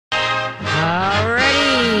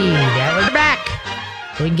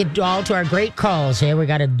So we can get all to our great calls here. We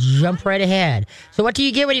got to jump right ahead. So what do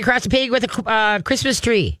you get when you cross a pig with a Christmas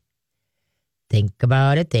tree? Think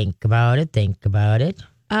about it. Think about it. Think about it.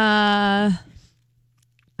 I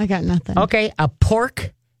got nothing. Okay, a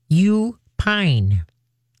pork you pine.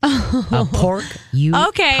 A pork you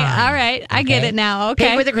Okay, pine. all right. I get it now. Okay.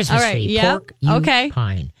 Pig with a Christmas all right. tree. Yep. Pork you okay.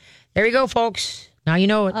 pine. There you go, folks. Now you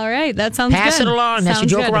know it. All right. That sounds Pass good. it along. That's your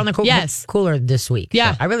Sounds joke good. around the Yes. cooler this week.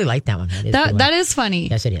 Yeah. So I really like that one. That is funny.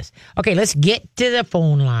 Yes, it is. Okay, let's get to the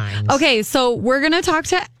phone lines. Okay, so we're going to talk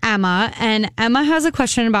to Emma, and Emma has a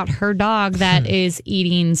question about her dog that is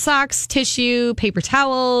eating socks, tissue, paper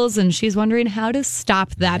towels, and she's wondering how to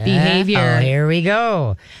stop that behavior. Oh, here we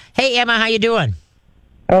go. Hey, Emma, how you doing?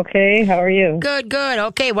 Okay, how are you? Good, good.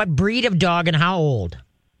 Okay, what breed of dog and how old?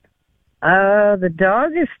 The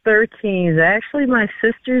dog is 13. He's actually my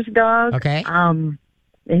sister's dog. Okay.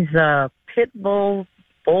 He's a pit bull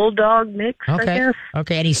bulldog mix, I Okay. guess.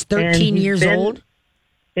 Okay, and he's 13 he's years been- old?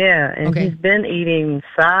 Yeah, and Okay. he's been eating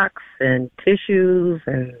socks and tissues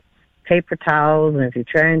and paper towels, and if you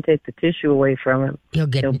try and take the tissue away from him, He'll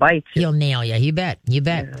bite you. He'll nail you. You bet. You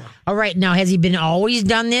bet. Yeah. All right, now, has he been always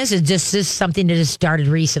done this? Is this something that has started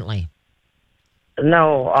recently?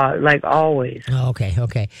 No, like always. Oh, okay,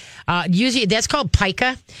 okay. Usually, that's called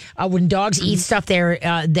pica. When dogs eat stuff there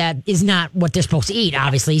that is not what they're supposed to eat.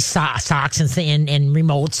 Obviously, socks and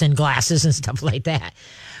remotes and glasses and stuff like that.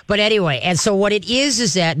 But anyway, and so what it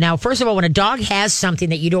is that now, first of all, when a dog has something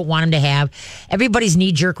that you don't want him to have, everybody's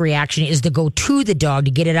knee-jerk reaction is to go to the dog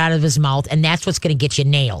to get it out of his mouth, and that's what's going to get you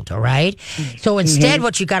nailed, all right? So instead,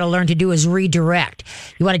 what you got to learn to do is redirect.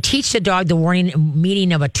 You want to teach the dog the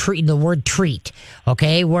meaning of a treat, the word treat,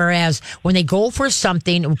 okay? Whereas when they go for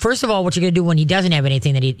something, first of all, what you're going to do when he doesn't have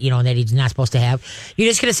anything that that he's not supposed to have, you're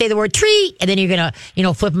just going to say the word treat, and then you're going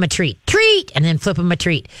to flip him a treat, and then flip him a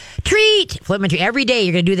treat, flip him a treat. Every day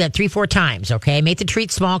you're going to do that 3-4 times, okay? Make the treat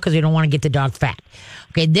small because we don't want to get the dog fat.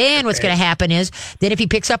 Okay, then what's going to happen is, then if he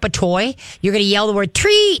picks up a toy, you're going to yell the word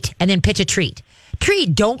treat and then pitch a treat.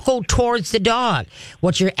 Treat, don't go towards the dog.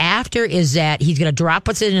 What you're after is that he's going to drop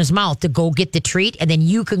what's in his mouth to go get the treat, and then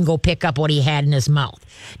you can go pick up what he had in his mouth.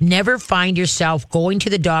 Never find yourself going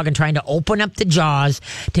to the dog and trying to open up the jaws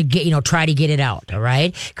to get, try to get it out, all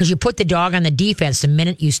right? Because you put the dog on the defense the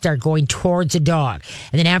minute you start going towards the dog.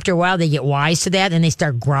 And then after a while, they get wise to that, and they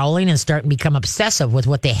start growling and start and become obsessive with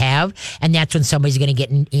what they have, and that's when somebody's going to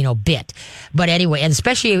get, bit. But anyway, and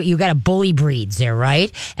especially you got a bully breeds there,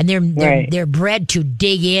 right? And they're bred to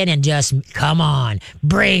dig in and just come on,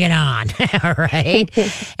 bring it on, all right?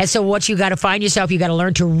 And so what you got to find yourself, you got to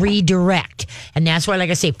learn to redirect. And that's why, like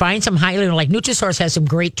I say, find some like Nutrisource has some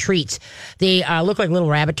great treats. They look like little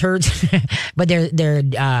rabbit turds, but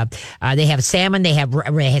they have salmon, they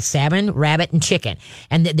have salmon, rabbit, and chicken.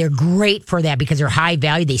 And they're great for that because they're high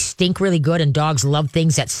value. They stink really good, and dogs love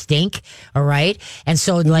things that stink, all right? And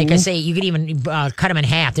so, like I say, you can even cut them in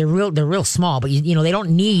half. They're real small, but they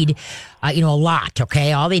don't need a lot.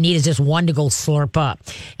 Okay, all they need is just one to go slurp up.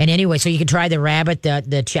 And anyway, so you can try the rabbit.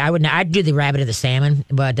 I'd do the rabbit or the salmon,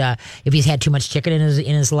 but if he's had too much chicken in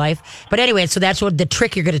his life. But anyway, so that's what the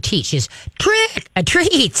trick you're going to teach is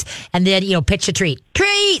treats, and then pitch a treat,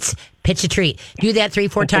 treats. Pitch a treat. Do that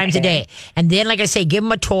 3-4 times a day, and then, like I say, give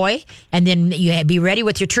him a toy, and then you be ready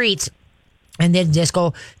with your treats. And then just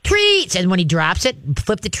go, treats. And when he drops it,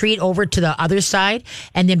 flip the treat over to the other side.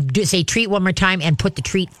 And then say treat one more time and put the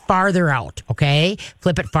treat farther out. Okay?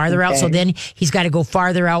 Flip it farther out. So then he's got to go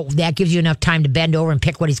farther out. That gives you enough time to bend over and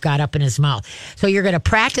pick what he's got up in his mouth. So you're going to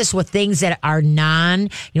practice with things that are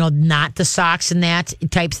not the socks and that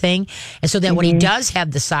type thing. And so that when he does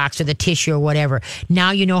have the socks or the tissue or whatever,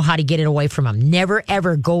 now you know how to get it away from him. Never,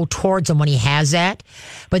 ever go towards him when he has that.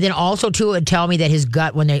 But then also, too, it would tell me that his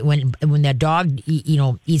gut, when that dog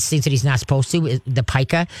eats things that he's not supposed to, the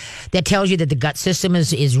pica, that tells you that the gut system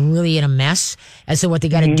is really in a mess. And so what they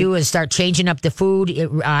got to do is start changing up the food.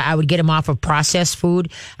 I would get him off of processed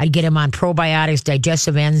food. I'd get him on probiotics,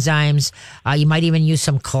 digestive enzymes. You might even use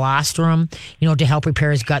some colostrum, to help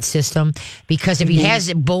repair his gut system. Because if he has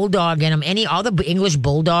a bulldog in him, all the English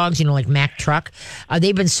bulldogs, like Mack Truck,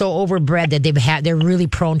 they've been so overbred that they're really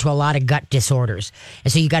prone to a lot of gut disorders.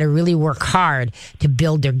 And so you got to really work hard to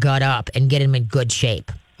build their gut up and get them in good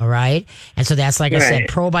shape. All right. And so that's, like I said,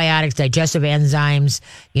 probiotics, digestive enzymes,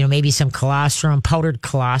 maybe some colostrum, powdered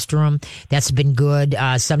colostrum. That's been good.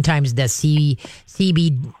 Sometimes the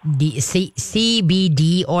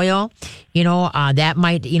CBD oil, that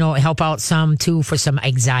might, help out some too for some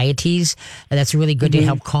anxieties. That's really good to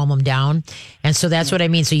help calm them down. And so that's what I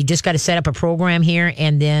mean. So you just got to set up a program here.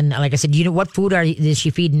 And then, like I said, what food is she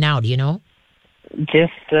feeding now? Do you know?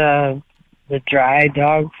 Just the dry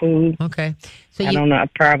dog food. Okay. So I don't know,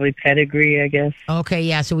 probably pedigree, I guess. Okay,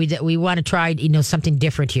 yeah. So we want to try, something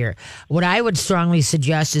different here. What I would strongly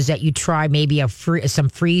suggest is that you try maybe some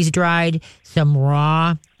freeze dried, some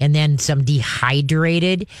raw, and then some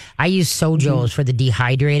dehydrated. I use Sojos for the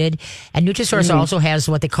dehydrated, and Nutrisource also has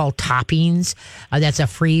what they call toppings. That's a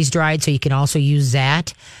freeze dried, so you can also use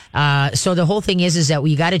that. So the whole thing is that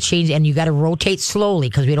we got to change, and you got to rotate slowly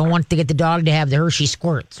because we don't want to get the dog to have the Hershey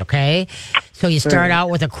squirts. Okay. So you start out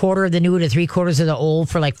with a quarter of the new to 3/4 of the old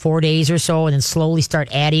for like 4 days or so, and then slowly start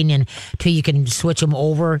adding until you can switch them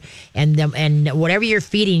over. And whatever you're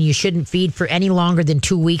feeding, you shouldn't feed for any longer than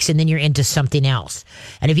 2 weeks, and then you're into something else.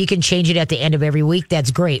 And if you can change it at the end of every week,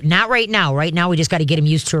 that's great. Not right now. Right now, we just got to get him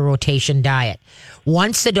used to a rotation diet.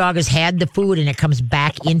 Once the dog has had the food and it comes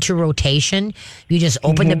back into rotation, you just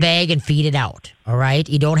open the bag and feed it out. All right.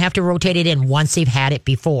 You don't have to rotate it in once they've had it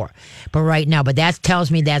before. But right now, that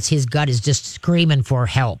tells me that's his gut is just screaming for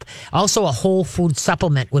help. Also, a whole food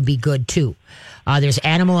supplement would be good too. There's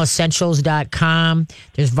animalessentials.com.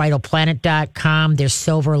 There's vitalplanet.com. There's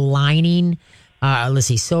Silver Lining. Let's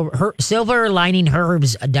see,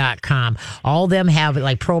 silverliningherbs.com. All of them have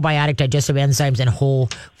like probiotic digestive enzymes and whole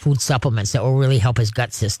food supplements that will really help his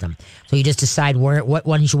gut system. So you just decide what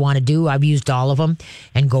ones you want to do. I've used all of them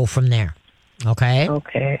and go from there. Okay?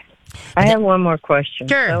 Okay. I have one more question.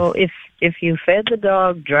 Sure. So if you fed the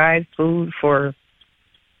dog dry food for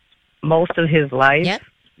most of his life, Yep.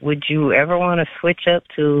 would you ever want to switch up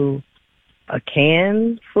to a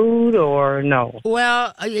canned food or no?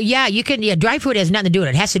 Well, yeah, you can. Yeah, dry food has nothing to do with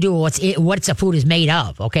it. It has to do with what the food is made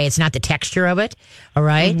of. Okay, it's not the texture of it. All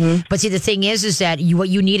right? But see, the thing is that what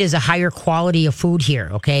you need is a higher quality of food here.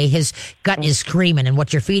 Okay, his gut is screaming, and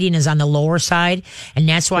what you're feeding is on the lower side, and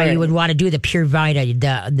that's why you would want to do the Pure Vita,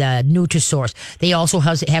 the Nutrisource. They also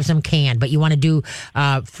have some canned, but you want to do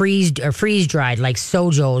freeze dried like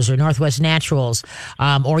Sojos or Northwest Naturals,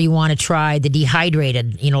 or you want to try the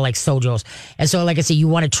dehydrated, like Sojos. And so, like I said, you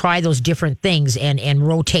want to try those different things and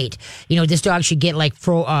rotate. This dog should get like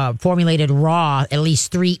formulated raw at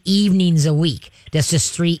least 3 evenings a week. That's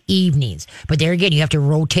just 3 evenings. But there again, you have to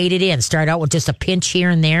rotate it in. Start out with just a pinch here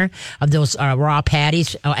and there of those raw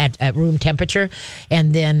patties at room temperature.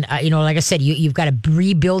 And then, like I said, you've got to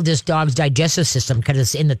rebuild this dog's digestive system because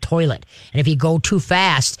it's in the toilet. And if you go too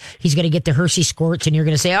fast, he's going to get the Hershey squirts and you're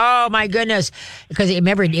going to say, oh my goodness. Because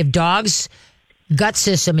remember, if dogs' gut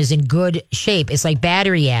system is in good shape, it's like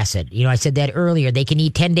battery acid. I said that earlier. They can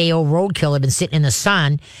eat 10-day-old roadkill, have been sitting in the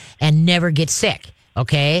sun and never get sick.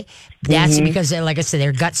 Okay, that's because, like I said,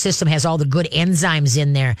 their gut system has all the good enzymes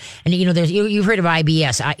in there. And you've heard of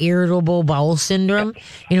IBS, irritable bowel syndrome.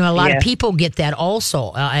 A lot of people get that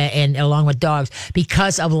also, and along with dogs,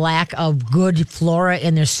 because of lack of good flora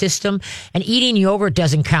in their system. And eating yogurt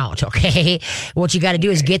doesn't count. Okay, what you got to do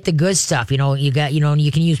is get the good stuff. You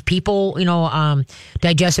can use people,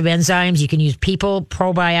 digestive enzymes. You can use people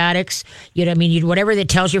probiotics. Whatever that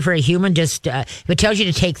tells you for a human, just if it tells you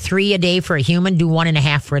to take 3 a day for a human, do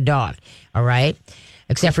 1.5 for a dog. All right.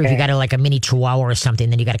 Except for if you got a mini chihuahua or something,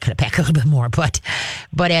 then you got to cut it back a little bit more.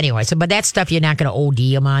 But anyway, but that stuff you're not going to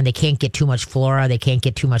OD them on. They can't get too much flora. They can't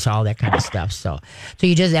get too much all that kind of stuff. So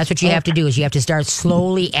that's what you have to do is you have to start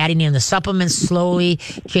slowly adding in the supplements, slowly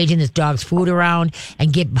changing this dog's food around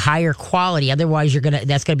and get higher quality. Otherwise,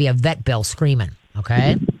 that's going to be a vet bill screaming.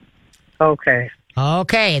 Okay. Okay.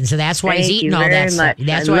 Okay, and so that's why he's eating all that stuff.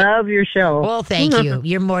 That's I love your show. Well, thank you.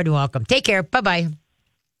 You're more than welcome. Take care. Bye-bye.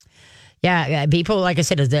 Yeah, people, like I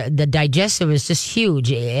said, the digestive is just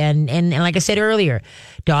huge. And like I said earlier,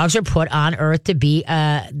 dogs are put on earth to be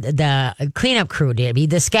the cleanup crew, to be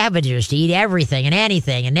the scavengers, to eat everything and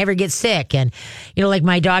anything and never get sick. And, like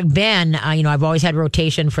my dog Ben, I've always had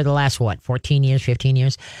rotation for the last, 14 years, 15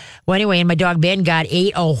 years. Well, anyway, and my dog Ben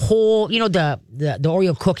ate a whole, the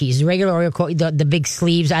Oreo cookies, the regular Oreo cookies, the big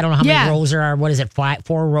sleeves. I don't know how many rows there are. What is it, 4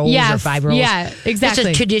 rows or 5 rows? Yeah, exactly.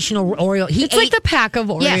 It's a traditional Oreo. It's like the pack of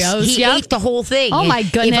Oreos. Yes, he ate the whole thing. Oh, my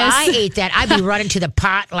goodness. If I ate that, I'd be running to the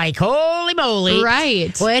pot like, holy moly.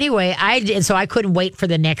 Right. Well, anyway, so I couldn't wait for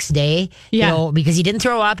the next day, because he didn't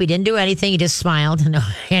throw up. He didn't do anything. He just smiled. No,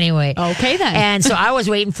 anyway. Okay, then. And so I was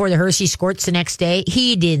waiting for the Hershey squirts the next day.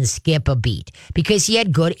 He didn't skip a beat because he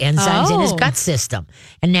had good enzymes in his gut system.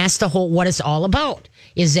 And that's what it's all about,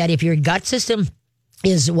 is that if your gut system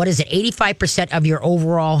is, what is it, 85% of your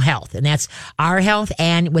overall health. And that's our health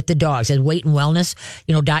and with the dogs. At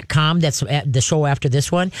weightandwellness.com. That's the show after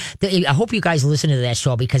this one. I hope you guys listen to that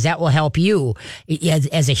show, because that will help you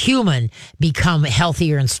as a human become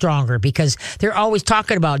healthier and stronger, because they're always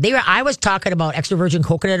talking about, I was talking about extra virgin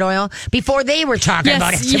coconut oil before they were talking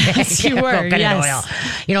about extra virgin coconut oil.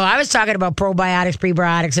 I was talking about probiotics,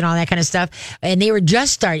 prebiotics, and all that kind of stuff. And they were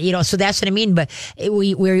just starting, so that's what I mean. But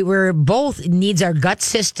we're both needs our gut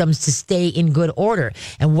systems to stay in good order.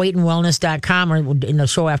 And weightandwellness.com, or in the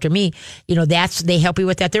show after me, they help you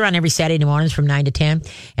with that. They're on every Saturday mornings from 9 to 10,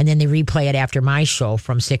 and then they replay it after my show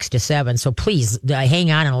from 6 to 7. So please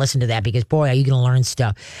hang on and listen to that, because boy, are you going to learn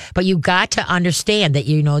stuff. But you got to understand that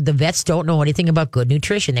the vets don't know anything about good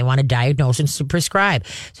nutrition. They want to diagnose and prescribe.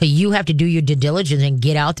 So you have to do your due diligence and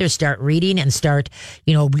get out there, start reading, and start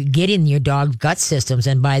getting your dog's gut systems.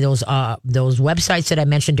 And by those websites that I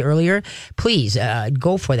mentioned earlier, please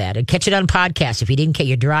go for that and catch it on podcast. If you didn't,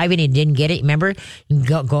 you're driving and didn't get it, remember, you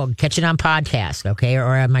can go catch it on podcast, okay,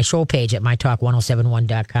 or on my show page at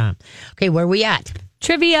mytalk1071.com. Okay, where are we at?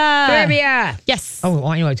 Trivia. Yes. Oh,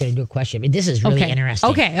 I know I was going to do a question. This is really interesting.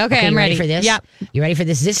 Okay, I'm ready for this? Yep. You ready for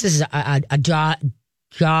this? This is a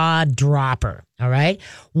jaw dropper. All right.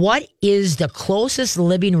 What is the closest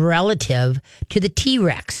living relative to the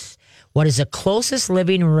T-Rex? What is the closest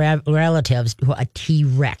living relative to a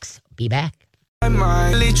T-Rex? Be back.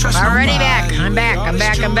 Already back. I'm back.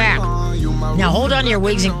 Now hold on to your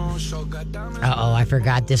wigs and... I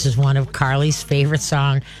forgot. This is one of Carly's favorite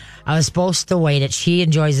songs. I was supposed to wait it. She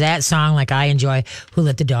enjoys that song like I enjoy Who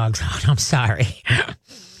Let the Dogs Out. I'm sorry.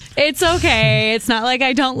 It's okay. It's not like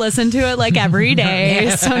I don't listen to it like every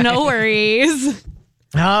day, so no worries.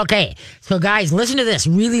 Okay. So guys, listen to this.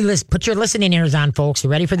 Really listen. Put your listening ears on, folks.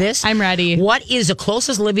 You ready for this? I'm ready. What is the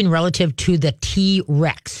closest living relative to the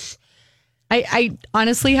T-Rex? I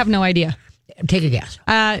honestly have no idea. Take a guess.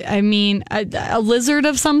 I mean, a lizard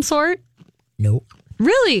of some sort? Nope.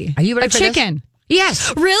 Really? Are you ready for chicken? This?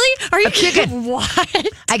 Yes. Really? Are you a chicken? What?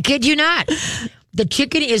 I kid you not. The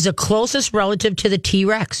chicken is the closest relative to the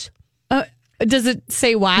T-Rex. Does it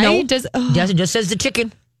say why? No, doesn't. Just says the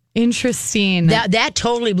chicken. Interesting. That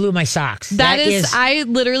totally blew my socks. That is, I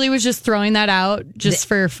literally was just throwing that out just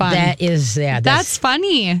for fun. That's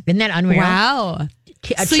funny. Isn't that unreal? Wow.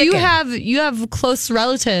 So you have close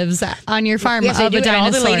relatives on your farm yes, of a dinosaur.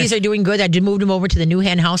 All the ladies are doing good. I just moved them over to the new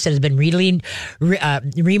hen house that has been really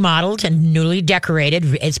remodeled and newly decorated.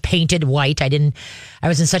 It's painted white. I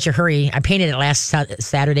was in such a hurry. I painted it last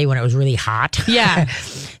Saturday when it was really hot. Yeah.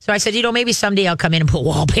 So I said, maybe someday I'll come in and put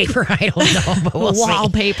wallpaper. I don't know, but we'll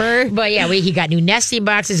wallpaper. See. But yeah, he got new nesting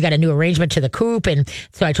boxes, got a new arrangement to the coop, and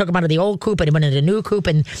so I took them out of the old coop and went into the new coop,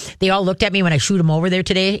 and they all looked at me when I shoot them over there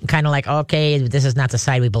today, kind of like, okay, this is not the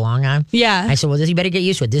side we belong on. Yeah. I said, well, you better get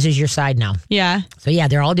used to it. This is your side now. Yeah. So yeah,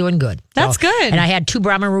 they're all doing good. That's good. And I had 2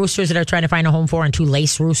 Brahma roosters that are trying to find a home for, and 2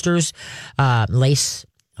 lace roosters, roosters.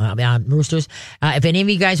 If any of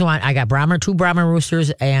you guys want, I got 2 Brahma roosters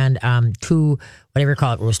and 2 whatever you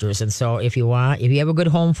call it roosters. And so if you have a good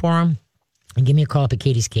home for them, and give me a call up at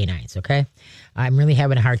Katie's Canines, okay? I'm really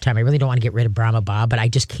having a hard time. I really don't want to get rid of Brahma Bob, but I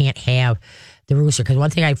just can't have the rooster, because one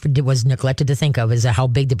thing I was neglected to think of is how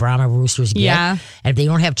big the Brahma roosters get. Yeah. And if they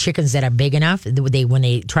don't have chickens that are big enough, when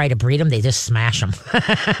they try to breed them, they just smash them.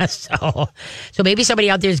 So maybe somebody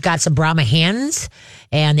out there's got some Brahma hens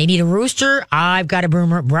and they need a rooster. I've got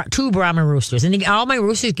 2 Brahma roosters, and all my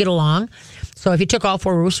roosters get along. So if you took all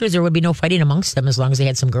 4 roosters, there would be no fighting amongst them as long as they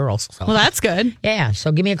had some girls. So. Well, that's good. Yeah.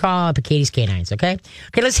 So give me a call up at Katie's Canines, okay?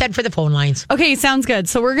 Okay, let's head for the phone lines. Okay, sounds good.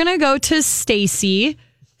 So we're going to go to Stacy.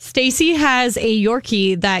 Stacy has a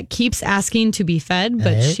Yorkie that keeps asking to be fed,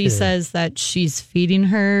 but she says that she's feeding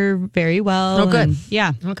her very well. Oh, good.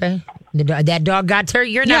 Yeah. Okay. That dog got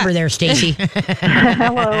your number there, Stacy.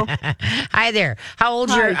 Hello. Hi there. How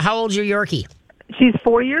old's your Yorkie? She's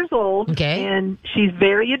 4 years old. Okay. And she's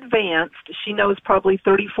very advanced. She knows probably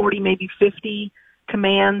 30, 40, maybe 50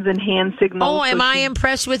 commands and hand signals. Oh, am I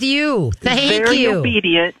impressed with you? Thank very you. Very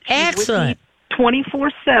obedient. She's excellent.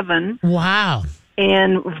 24/7. Wow.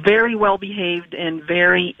 And very well behaved and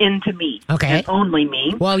very into me. Okay. And only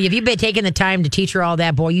me. Well, if you've been taking the time to teach her all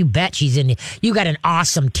that, boy, you bet you got an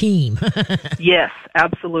awesome team. Yes,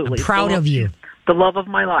 absolutely. I'm proud of you. The love of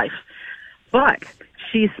my life. But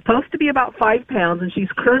she's supposed to be about 5 pounds, and she's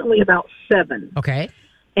currently about 7. Okay.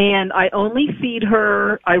 And I only feed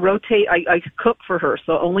her, I cook for her.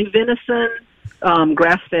 So only venison,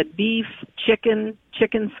 grass-fed beef, chicken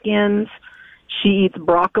skins. She eats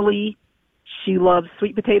broccoli. She loves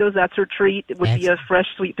sweet potatoes. That's her treat. It would be a fresh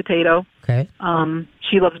sweet potato. Okay.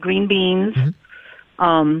 She loves green beans.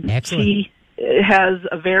 Mm-hmm. Excellent. has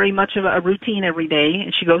a very much of a routine every day,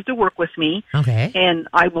 and she goes to work with me. Okay. And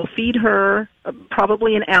I will feed her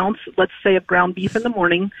probably an ounce, let's say, of ground beef in the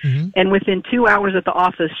morning. And within 2 hours at the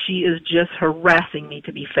office, she is just harassing me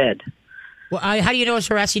to be fed. Well, how do you know it's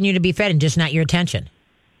harassing you to be fed and just not your attention?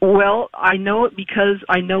 Well, I know it because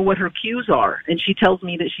I know what her cues are, and she tells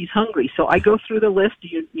me that she's hungry. So I go through the list,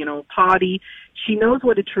 you know, potty. She knows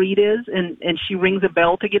what a treat is, and she rings a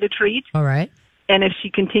bell to get a treat. All right. And if she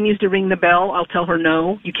continues to ring the bell, I'll tell her,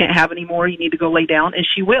 no, you can't have any more. You need to go lay down. And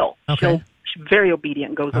she will. Okay. She's very obedient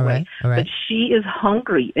and goes away. All right. But she is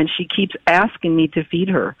hungry, and she keeps asking me to feed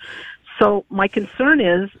her. So my concern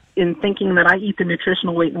is, in thinking that I eat the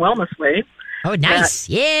nutritional weight and wellness way, Oh, nice.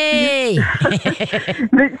 Yay.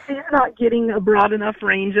 that she's not getting a broad enough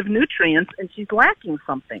range of nutrients, and she's lacking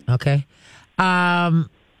something. Okay. Now,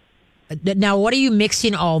 what are you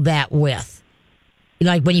mixing all that with?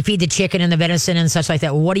 Like when you feed the chicken and the venison and such like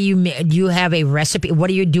that, what do you have a recipe? What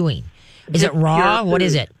are you doing? Is it raw? What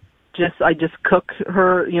is it? I just cook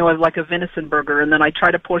her, you know, like a venison burger, and then I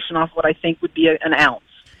try to portion off what I think would be an ounce.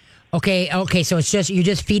 Okay. So you're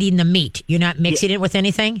just feeding the meat. You're not mixing it with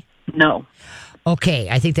anything? No. Okay,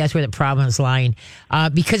 I think that's where the problem is lying.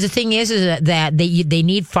 Because the thing is that they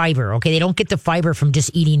need fiber. Okay, they don't get the fiber from just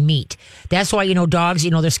eating meat. That's why, you know, dogs, you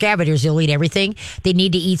know, they're scavengers. They'll eat everything. They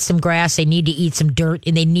need to eat some grass. They need to eat some dirt,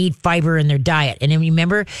 and they need fiber in their diet. And then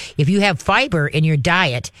remember, if you have fiber in your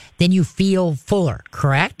diet, then you feel fuller.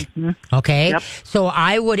 Correct? Mm-hmm. Okay. Yep. So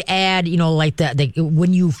I would add, you know, like the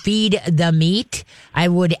when you feed the meat, I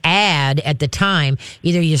would add at the time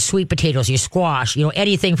either your sweet potatoes, your squash, you know,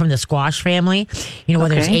 anything from the squash family. You know,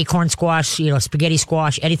 whether it's acorn squash, you know, spaghetti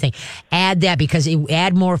squash, anything. Add that because it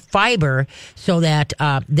add more fiber so that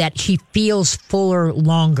that she feels fuller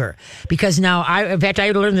longer. Because now, in fact,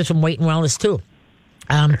 I learned this from Weight and Wellness too.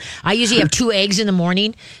 I usually have 2 eggs in the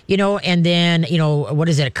morning, you know, and then, you know, what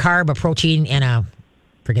is it? A carb, a protein, and a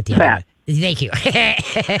forget the fat. other. Thank you.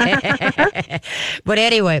 But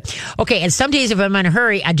anyway, okay. And some days if I'm in a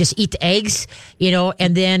hurry, I just eat the eggs, you know,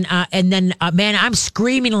 and then, man, I'm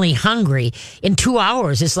screamingly hungry in 2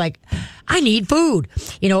 hours. It's like, I need food,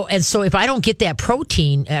 you know, and so if I don't get that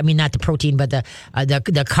protein, I mean, not the protein, but the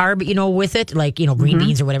carb, you know, with it, like, you know, green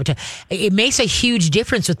beans or whatever, it makes a huge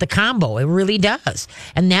difference with the combo. It really does.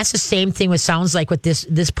 And that's the same thing with sounds like with this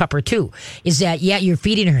pupper too, is that, yeah, you're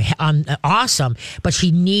feeding her awesome, but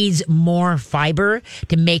she needs more fiber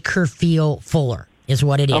to make her feel fuller. Is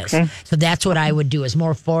what it is. Okay. So that's what I would do is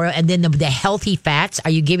more for, and then the healthy fats.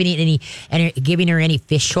 Are you giving her any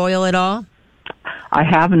fish oil at all? I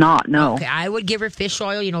have not, no. Okay, I would give her fish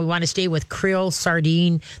oil. You know, we want to stay with krill,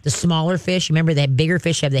 sardine, the smaller fish. Remember that bigger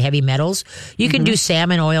fish have the heavy metals. You can do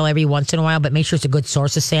salmon oil every once in a while, but make sure it's a good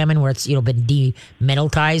source of salmon where it's, you know, been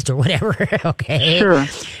demetallized or whatever. Okay. Sure.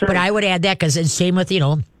 But I would add that because it's same with, you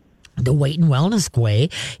know, the weight and wellness way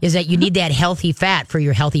is that you need that healthy fat for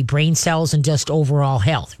your healthy brain cells and just overall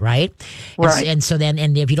health, right? Right. And so then,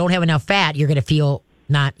 and if you don't have enough fat, you're going to feel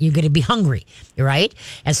you're going to be hungry, right?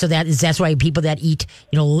 And so that's why people that eat,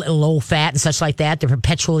 you know, low fat and such like that, they're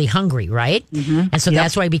perpetually hungry, right? And so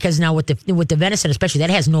that's why, because now with the venison, especially, that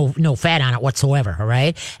has no fat on it whatsoever, all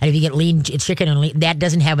right? And if you get lean chicken and lean, that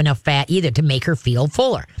doesn't have enough fat either to make her feel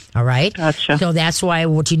fuller, all right? Gotcha. So that's why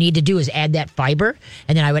what you need to do is add that fiber,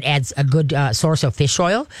 and then I would add a good source of fish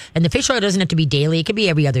oil. And the fish oil doesn't have to be daily; it could be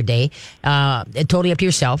every other day. Totally up to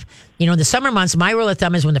yourself. You know, in the summer months, my rule of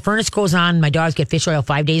thumb is when the furnace goes on, my dogs get fish oil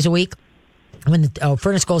 5 days a week. When the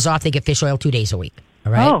furnace goes off, they get fish oil 2 days a week.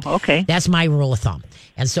 All right? Oh, okay. That's my rule of thumb.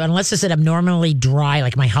 And so unless it's abnormally dry,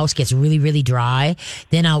 like my house gets really, really dry,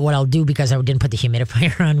 then what I'll do, because I didn't put the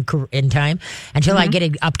humidifier on in time, until I get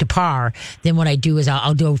it up to par, then what I do is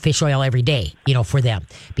I'll do fish oil every day, you know, for them.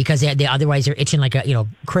 Because they otherwise they're itching like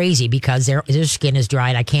crazy because their skin is dry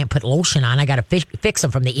and I can't put lotion on. I got to fix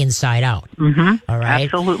them from the inside out. All right?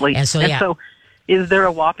 Absolutely. And so, is there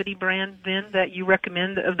a Wapiti brand then that you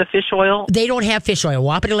recommend of the fish oil? They don't have fish oil.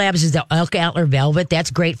 Wapiti Labs is the Elk Antler Velvet.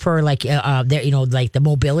 That's great for like like the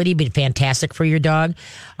mobility, but fantastic for your dog.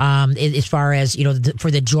 As far as, you know,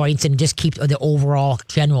 for the joints and just keep the overall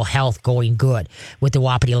general health going good with the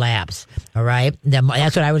Wapiti Labs. All right,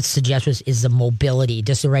 that's what I would suggest is the mobility,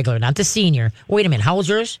 just the regular, not the senior. Wait a minute, how old's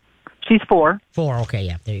yours? She's 4. 4. Okay,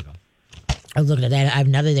 yeah, there you go. I was looking at that. I have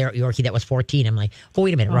another Yorkie that was 14. I'm like, oh,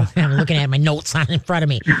 wait a minute. I'm looking at my notes on in front of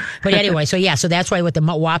me. But anyway, so that's why with the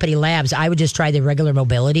Wapiti Labs, I would just try the regular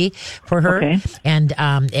mobility for her. Okay. And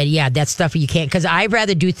yeah, that stuff you can't, because I'd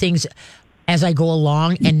rather do things as I go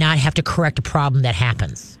along and not have to correct a problem that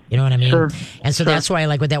happens. You know what I mean? Sure. And so that's why,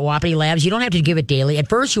 like with that Wapiti Labs, you don't have to give it daily. At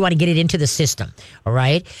first, you want to get it into the system, all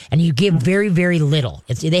right? And you give very, very little.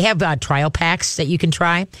 They have trial packs that you can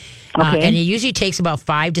try. Okay. And it usually takes about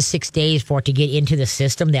 5 to 6 days for it to get into the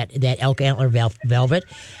system, that elk antler velvet.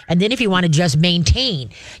 And then if you want to just maintain,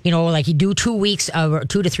 like you do 2 weeks of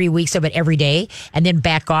 2 to 3 weeks of it every day, and then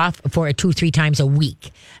back off for 2-3 times a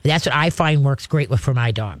week. That's what I find works great for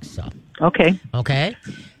my dogs. So. Okay.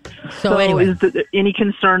 So anyway. Is there any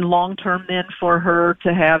concern long term then for her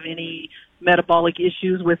to have any metabolic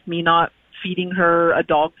issues with me not feeding her a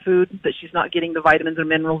dog food, that she's not getting the vitamins or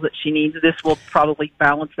minerals that she needs? This will probably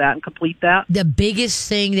balance that and complete that. The biggest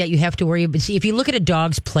thing that you have to worry about, see, if you look at a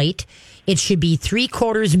dog's plate, it should be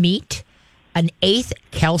 3/4 meat, 1/8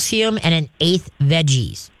 calcium, and 1/8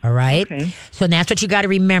 veggies. All right. Okay. So that's what you got to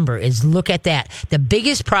remember is look at that. The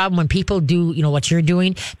biggest problem when people do, what you're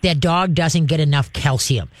doing, that dog doesn't get enough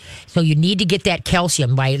calcium. So you need to get that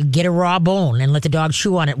calcium by get a raw bone and let the dog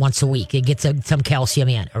chew on it once a week. It gets some calcium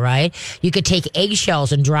in. All right. You could take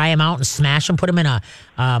eggshells and dry them out and smash them, put them in a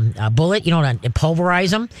bullet, and pulverize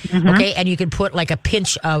them. Mm-hmm. Okay. And you can put like a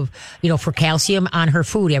pinch of, for calcium on her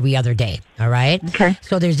food every other day. All right. Okay.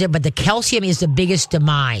 So but the calcium is the biggest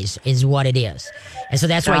demise is what it is. And so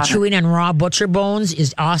that's why chewing on raw butcher bones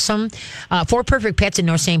is awesome. For Perfect Pets in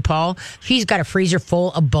North St. Paul, she's got a freezer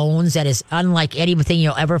full of bones that is unlike anything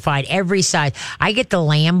you'll ever find. Every size. I get the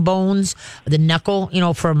lamb bones, the knuckle,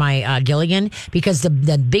 for my Gilligan, because the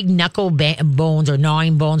big knuckle bones or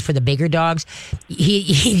gnawing bones for the bigger dogs,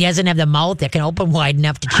 he doesn't have the mouth that can open wide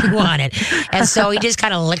enough to chew on it. And so he just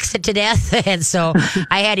kind of licks it to death. And so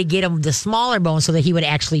I had to get him the smaller bones so that he would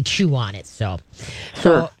actually chew on it.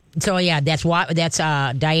 So yeah, that's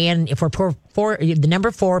Diane for the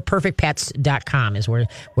number 4 perfectpets.com is where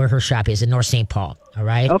her shop is in North St. Paul. All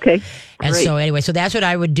right. Okay. And great. so anyway, so that's what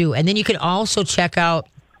I would do. And then you can also check out,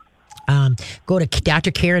 go to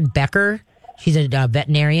Dr. Karen Becker. She's a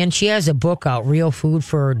veterinarian. She has a book out, Real Food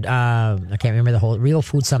for, I can't remember the whole, Real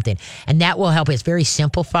Food something. And that will help. It's very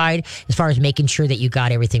simplified as far as making sure that you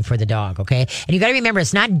got everything for the dog, okay? And you got to remember,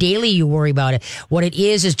 it's not daily you worry about it. What it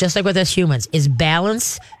is just like with us humans, is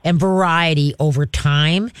balance and variety over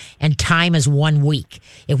time, and time is 1 week.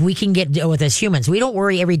 If we can get with us humans, we don't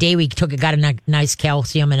worry every day we got a nice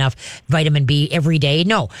calcium, enough vitamin B every day.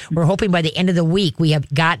 No, we're hoping by the end of the week we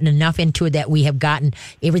have gotten enough into it that we have gotten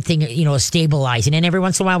everything, stabilized. And then every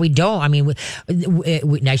once in a while we don't. I mean,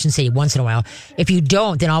 I shouldn't say once in a while. If you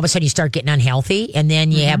don't, then all of a sudden you start getting unhealthy, and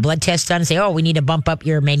then you have blood tests done and say, oh, we need to bump up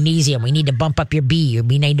your magnesium. We need to bump up your B. Or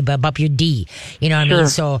we need to bump up your D. You know what I mean?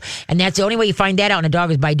 So, and that's the only way you find that out in a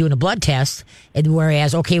dog is by doing a blood test.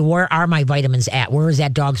 Whereas, okay, where are my vitamins at? Where is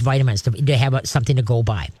that dog's vitamins to have something to go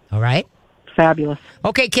by? All right? Fabulous.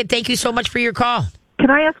 Okay, kid, thank you so much for your call. Can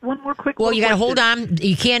I ask one more quick Well, you got to hold on.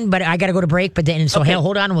 You can, but I got to go to break. But then, so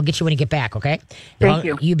hold on, and we'll get you when you get back, okay? Thank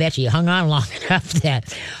you. You betcha. You hung on long enough for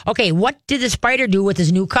that. Okay, what did the spider do with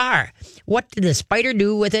his new car? What did the spider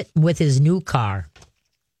do with his new car?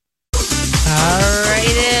 All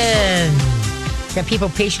right, then. Got people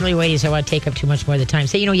patiently waiting, so I want to take up too much more of the time.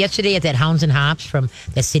 So, yesterday at that Hounds and Hops from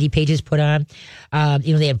that City Pages put on,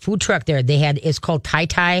 they had food truck there. It's called Tai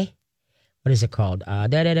Tai. What is it called? I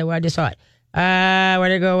just saw it.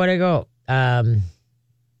 Where'd it go?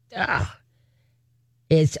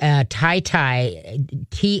 It's Tai Tai,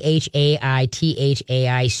 THAI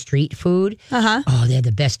street food. Uh-huh. Oh, they had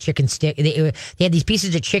the best chicken stick. They had these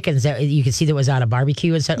pieces of chickens that you could see that was on a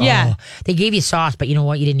barbecue and stuff. Yeah. Oh, they gave you sauce, but you know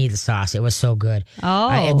what? You didn't need the sauce. It was so good. Oh.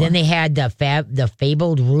 And then they had the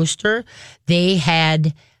fabled rooster. They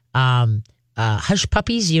had hush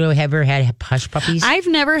puppies. You ever had hush puppies? I've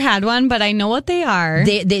never had one, but I know what they are.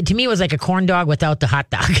 They to me, it was like a corn dog without the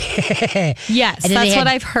hot dog. Yes, that's what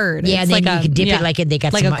I've heard. Yeah, it's and then you could dip it like they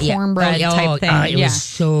got like some, a cornbread type thing. It was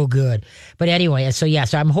so good. But anyway, so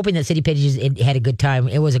I'm hoping that City Pages had a good time.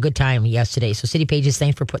 It was a good time yesterday. So City Pages,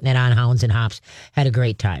 thanks for putting that on. Hounds and Hops had a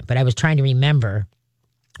great time. But I was trying to remember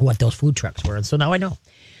what those food trucks were, and so now I know.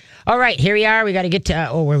 All right, here we are. We got to get to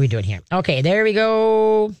what are we doing here? Okay, there we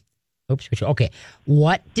go. Oops. Okay.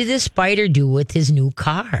 What did the spider do with his new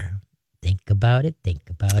car? Think about it.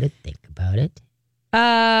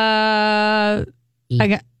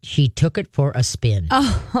 She took it for a spin.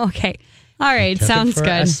 Oh, okay. All right. Sounds good.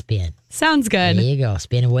 A spin. Sounds good. There you go.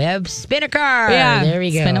 Spin a web, spin a car. Yeah. There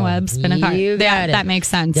we go. Spin a web, spin a car. You got it. That makes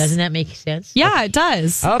sense. Doesn't that make sense? Yeah, it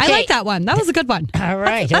does. Okay. I like that one. That was a good one. All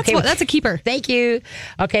right. That's a keeper. Thank you.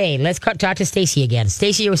 Okay, let's talk to Stacy again.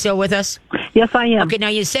 Stacy, you still with us? Yes, I am. Okay, now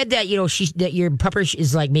you said that that your pupper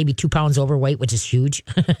is like maybe 2 pounds overweight, which is huge.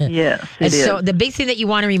 Yes, And it is. so the big thing that you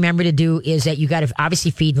want to remember to do is that you got to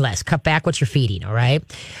obviously feed less, cut back what you're feeding. All right,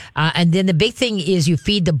 and then the big thing is you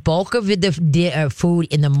feed the bulk of the food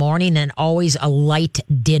in the morning and always a light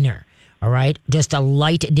dinner. All right, just a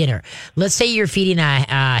light dinner. Let's say you're feeding a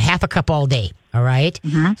half a cup all day. All right,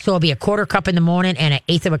 so it'll be a quarter cup in the morning and an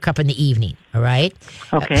eighth of a cup in the evening. All right,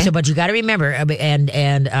 Okay. but you got to remember,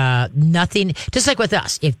 and nothing. Just like with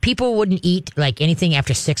us, if people wouldn't eat like anything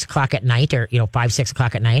after 6 o'clock at night, or 5, 6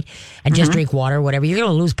 o'clock at night, and just drink water, or whatever, you're going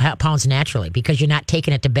to lose pounds naturally because you're not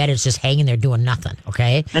taking it to bed. It's just hanging there doing nothing.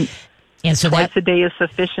 Okay. And so Twice a day is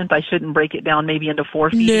sufficient. I shouldn't break it down maybe into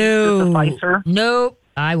 4 feedings to suffice her. Nope.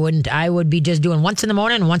 I wouldn't. I would be just doing once in the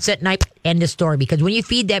morning, once at night, end of story. Because when you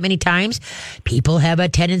feed that many times, people have a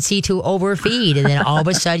tendency to overfeed. And then all of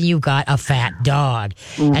a sudden, you've got a fat dog.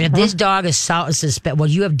 And if this dog is what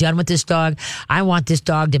you have done with this dog, I want this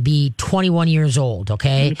dog to be 21 years old,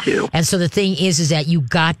 okay? Me too. And so the thing is that you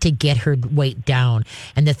got to get her weight down.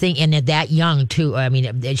 And the thing, and at that young, too, I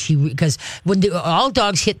mean, because when all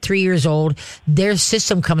dogs hit 3 years old, their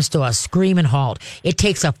system comes to a screaming halt. It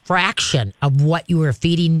takes a fraction of what you were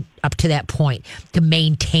feeding up to that point to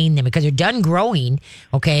maintain them because they're done growing,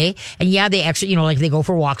 okay? And yeah, they actually, like they go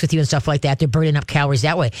for walks with you and stuff like that. They're burning up calories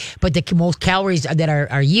that way. But the most calories that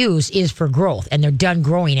are used is for growth, and they're done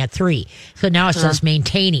growing at 3. So now it's just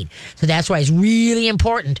maintaining. So that's why it's really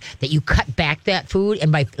important that you cut back that food.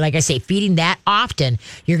 And by, like I say, feeding that often,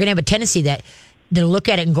 you're going to have a tendency to look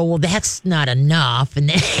at it and go, well, that's not enough, and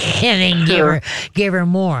then give her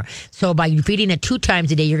more. So by feeding it 2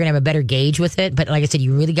 times a day, you're gonna have a better gauge with it. But like I said,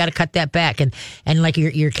 you really got to cut that back. And like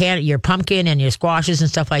your pumpkin and your squashes and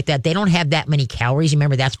stuff like that, they don't have that many calories.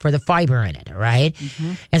 Remember, that's for the fiber in it, all right?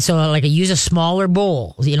 And so like I use a smaller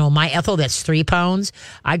bowl. My Ethel, that's 3 pounds.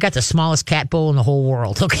 I got the smallest cat bowl in the whole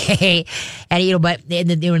world, okay? And but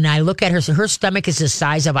when I look at her stomach is the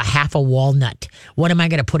size of a half a walnut. What am I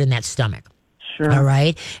gonna put in that stomach? Sure. All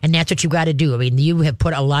right. And that's what you got to do. I mean, you have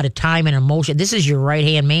put a lot of time and emotion. This is your right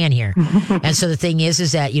hand man here. And so the thing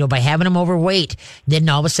is that, by having him overweight, then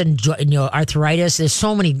all of a sudden, arthritis, there's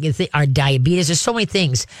so many, diabetes, there's so many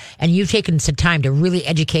things. And you've taken some time to really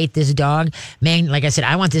educate this dog. Man, like I said,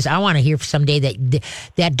 I want to hear someday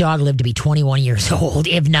that dog lived to be 21 years old,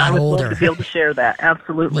 if not older. I would love to be able to share that.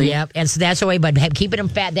 Absolutely. Yep. And so that's the way, but keeping them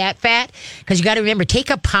that fat, because you got to remember, take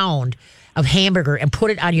a pound of hamburger and put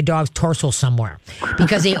it on your dog's torso somewhere,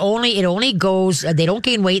 because it only goes, they don't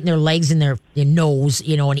gain weight in their legs and their nose,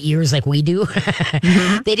 and ears like we do.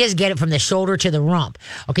 They just get it from the shoulder to the rump.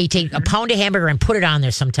 Okay, you take a pound of hamburger and put it on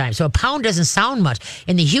there sometimes. So a pound doesn't sound much.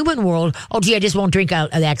 In the human world, I just won't drink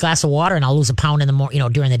that glass of water and I'll lose a pound in the morning,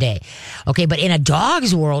 during the day. Okay, but in a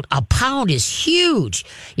dog's world, a pound is huge.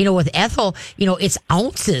 With Ethel, it's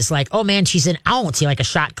ounces. Like, oh man, she's an ounce. Like a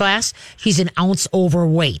shot glass, she's an ounce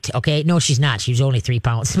overweight. Okay, no, she's not. She's only 3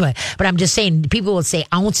 pounds. But I'm just saying, people would say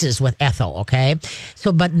ounces with Ethel, okay?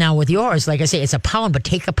 So, but now with yours, like I say, it's a pound, but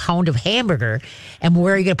take a pound of hamburger, and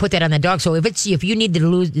where are you going to put that on the dog? So if you need to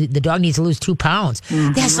lose, the dog needs to lose 2 pounds,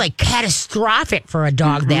 that's like catastrophic for a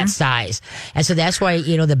dog that size. And so that's why,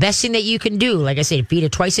 the best thing that you can do, like I said, feed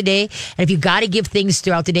it twice a day. And if you got to give things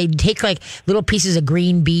throughout the day, take like little pieces of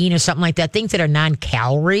green bean or something like that, things that are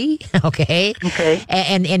non-calorie, okay? Okay.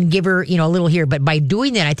 And give her, a little here. But by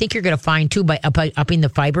doing that, I think you're going to find too, by upping the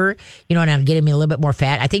fiber, and getting me a little bit more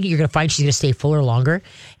fat, I think you're going to find she's going to stay fuller longer.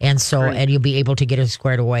 And so, and you'll be able to get her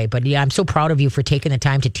squared away. But yeah, I'm so proud of you for taking the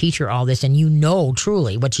time to teach her all this. And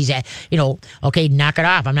truly what she's at, okay, knock it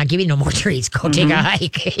off. I'm not giving you no more treats. Go take a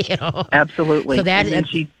hike, Absolutely. So that, and then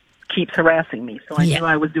she keeps harassing me. So I knew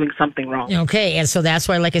I was doing something wrong. Okay. And so that's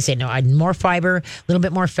why, like I said, more fiber, a little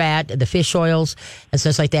bit more fat, the fish oils and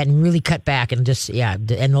stuff like that, and really cut back and just, and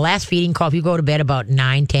the last feeding call, if you go to bed about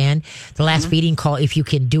 9, 10, the last feeding call, if you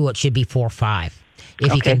can do it, should be 4 or 5.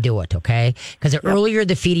 If you can do it, okay? Because the earlier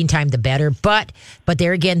the feeding time, the better. But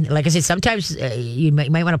there again, like I said, sometimes you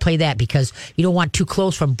might want to play that, because you don't want too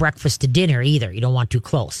close from breakfast to dinner either. You don't want too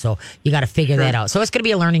close. So you got to figure that out. So it's going to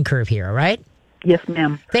be a learning curve here, all right? Yes,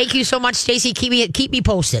 ma'am. Thank you so much, Stacy. Keep me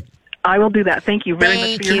posted. I will do that. Thank you very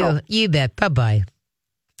much for your help. You bet. Bye-bye.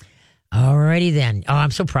 Alrighty then. Oh, I'm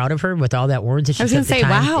so proud of her with all that words that she I was going to say,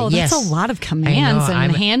 wow, that's a lot of commands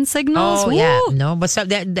and hand signals. Oh, Woo. yeah. No, but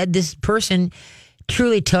that this person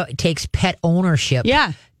truly takes pet ownership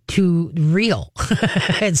to real.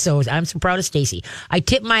 And so I'm so proud of Stacy. I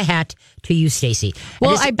tip my hat to you, Stacy.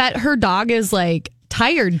 Well, I bet her dog is like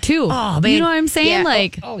tired too. Oh, man. You know what I'm saying? Yeah.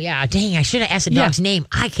 Oh, yeah. Dang, I should have asked the dog's name.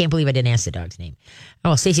 I can't believe I didn't ask the dog's name.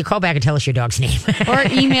 Oh, Stacey, call back and tell us your dog's name. Or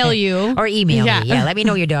email you. Or email me. Yeah, let me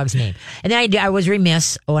know your dog's name. And then I was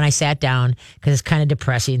remiss when I sat down because it's kind of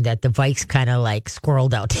depressing that the Vikes kind of like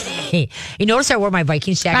squirreled out today. You notice I wore my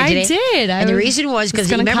Vikings jacket today? I did. And the reason was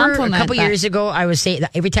because remember a couple that. years ago, I was saying that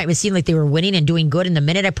every time it seemed like they were winning and doing good. And the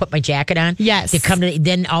minute I put my jacket on, yes,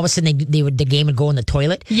 then all of a sudden the game would go in the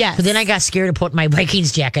toilet. Yes. So then I got scared to put my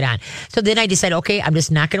Vikings jacket on. So then I decided, okay, I'm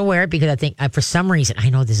just not going to wear it because I think for some reason, I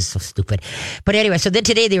know this is so stupid. But anyway, so then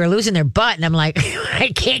today they were losing their butt, and I'm like,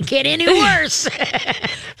 I can't get any worse.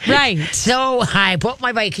 Right. So I put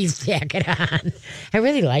my Vikings jacket on. I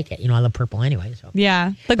really like it. I love purple anyway. So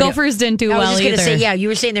yeah, the Gophers didn't do well either. I was just going to say, you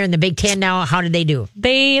were saying they're in the Big Ten now. How did they do?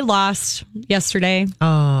 They lost yesterday.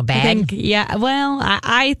 Oh, bad?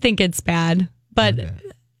 I think it's bad. But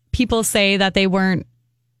people say that they weren't.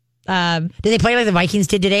 Did they play like the Vikings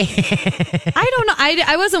did today? I don't know.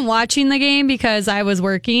 I wasn't watching the game because I was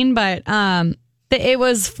working, but it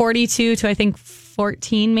was 42 to I think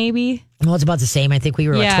 14 maybe. Well, it's about the same. I think we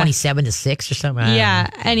were 27-6 or something. Yeah.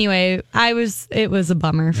 Anyway, it was a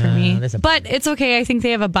bummer for me, but it's okay. I think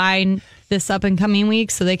they have a bye this up and coming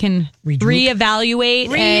week, so they can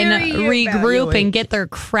reevaluate and regroup and get their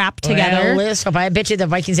crap together. Well, so I bet you the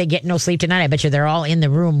Vikings ain't getting no sleep tonight. I bet you they're all in the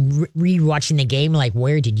room re-watching the game. Like,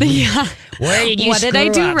 where did you? What did I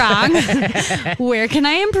do wrong? Where can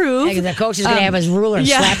I improve? Like, the coach is gonna have his ruler and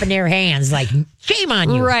slapping their hands. Like, shame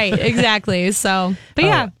on you. Right. Exactly. So, but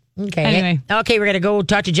yeah. Okay. Anyway. Okay, we're going to go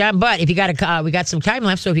talk to John. But if you got we got some time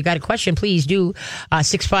left, so if you got a question, please do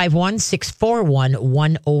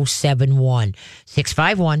 651-641-1071.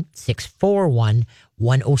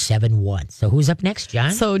 651-641-1071. So who's up next,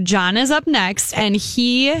 John? So John is up next, and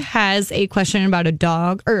he has a question about a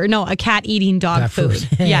cat eating dog food.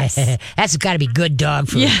 Yes. That's got to be good dog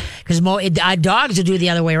food. Yeah. Because dogs will do the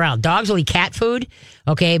other way around. Dogs will eat cat food.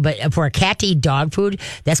 Okay, but for a cat to eat dog food,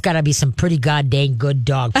 that's got to be some pretty goddamn good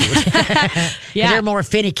dog food. Yeah. They're more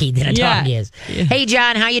finicky than a dog is. Yeah. Hey,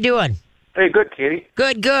 John, how you doing? Hey, good, Katie.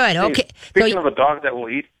 Good. Okay. Speaking of a dog that will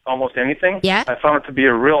eat almost anything, I found it to be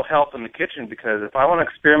a real help in the kitchen because if I want to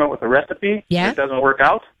experiment with a recipe and it doesn't work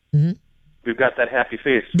out, we've got that happy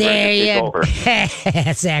face. There you go.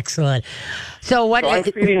 That's excellent. So I'm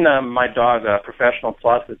feeding my dog Professional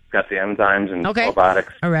Plus. It's got the enzymes and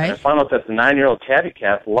probiotics. All right. And I found out that the 9-year-old tabby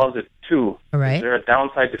cat loves it too. All right. Is there a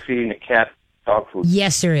downside to feeding a cat dog food?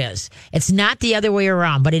 Yes, there is. It's not the other way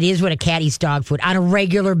around, but it is when a cat eats dog food on a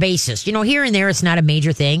regular basis. Here and there, it's not a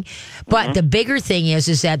major thing. But the bigger thing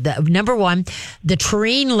is that number one, the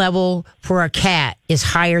taurine level for a cat is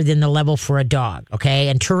higher than the level for a dog. Okay.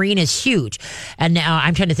 And taurine is huge. And now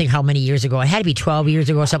I'm trying to think how many years ago. It had to be 12 years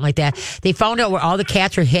ago or something like that. They found out where all the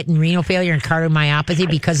cats were hitting renal failure and cardiomyopathy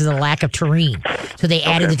because of the lack of taurine. So they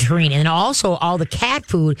added the taurine. And also all the cat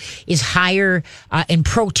food is higher in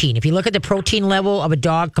protein. If you look at the protein level of a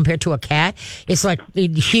dog compared to a cat, it's like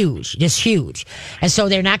huge, just huge. And so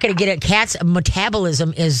they're not going to get it. Cat's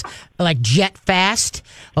metabolism is like jet fast,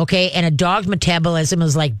 okay? And a dog's metabolism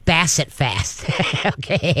is like Bassett fast,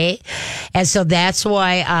 okay? And so that's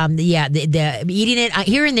why, the eating it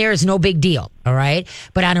here and there is no big deal, all right?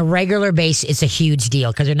 But on a regular basis, it's a huge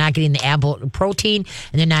deal because they're not getting the ample protein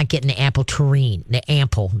and they're not getting the ample taurine.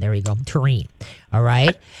 There we go, taurine, all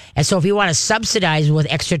right? And so if you want to subsidize with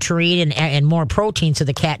extra taurine and more protein so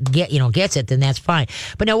the cat gets it, then that's fine.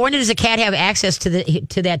 But now, when does a cat have access to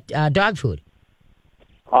that dog food?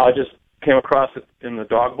 I just came across it in the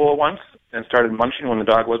dog bowl once and started munching when the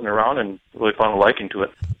dog wasn't around and really found a liking to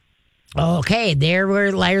it. Okay, there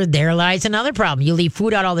lies another problem. You leave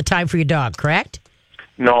food out all the time for your dog, correct?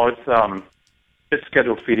 No, it's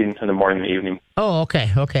scheduled feeding in the morning and the evening. Oh,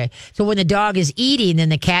 okay. So when the dog is eating, then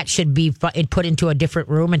the cat should be put into a different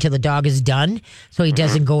room until the dog is done, so he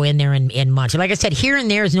doesn't go in there and munch. Like I said, here and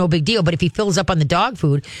there is no big deal, but if he fills up on the dog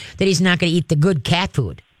food, then he's not going to eat the good cat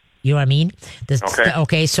food. You know what I mean?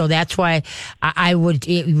 Okay, so that's why I would,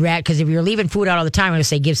 because if you're leaving food out all the time, I would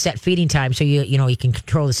say give set feeding time so you can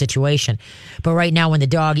control the situation. But right now, when the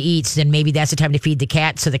dog eats, then maybe that's the time to feed the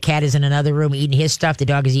cat. So the cat is in another room eating his stuff. The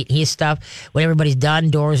dog is eating his stuff. When everybody's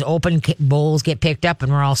done, doors open, bowls get picked up,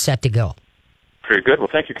 and we're all set to go. Very good. Well,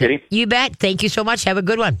 thank you, Katie. You bet. Thank you so much. Have a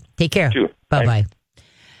good one. Take care. You too. Bye-bye.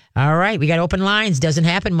 All right, we got open lines. Doesn't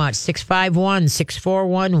happen much.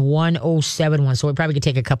 651-641-1071. So we probably could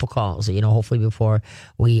take a couple calls, hopefully before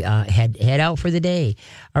we head out for the day.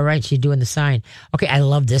 All right, she's doing the sign. Okay, I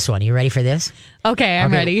love this one. You ready for this? Okay,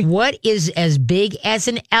 I'm ready. What is as big as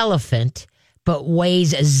an elephant but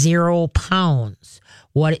weighs 0 pounds?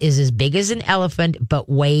 What is as big as an elephant but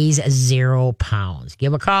weighs 0 pounds?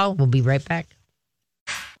 Give a call. We'll be right back.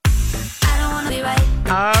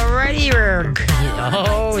 Alrighty,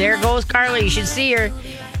 oh, there goes Carly. You should see her.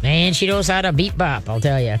 Man, she knows how to beat bop, I'll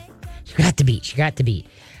tell you. She got the beat.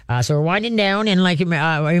 So we're winding down, and like a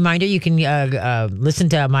reminder, you can listen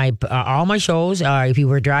to my all my shows. If you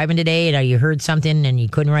were driving today and you heard something and you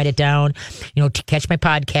couldn't write it down, to catch my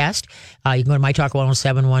podcast, you can go to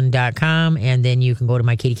mytalk1071.com, and then you can go to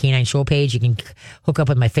my Katie K9 show page. You can hook up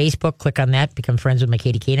with my Facebook, click on that, become friends with my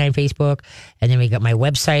Katie K9 Facebook, and then we got my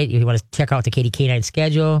website. If you want to check out the Katie K9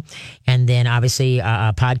 schedule, and then obviously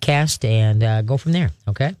a podcast, and go from there.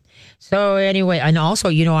 Okay. So anyway, and also,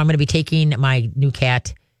 I'm going to be taking my new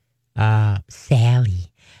cat, Sally,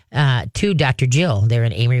 to Dr. Jill. They're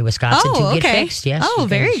in Amory, Wisconsin to get fixed. Yes. Oh,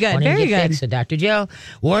 very good. Very good. Fixed. So Dr. Jill,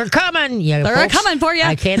 we're coming. Yeah, they're coming for you.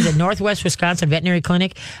 Kansas, Northwest Wisconsin Veterinary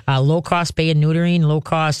Clinic, low cost spay and neutering, low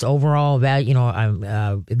cost overall value,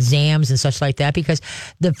 exams and such like that, because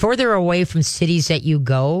the further away from cities that you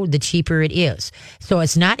go, the cheaper it is. So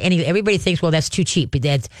it's not everybody thinks, well, that's too cheap. But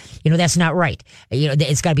that's not right.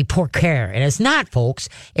 It's got to be poor care. And it's not, folks.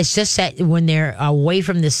 It's just that when they're away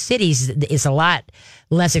from the cities, it's a lot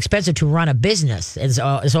less expensive to run a business. And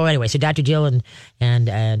so anyway, so Dr. Jill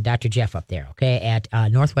and Dr. Jeff up there, okay, at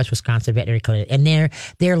Northwest Wisconsin Veterinary Clinic. And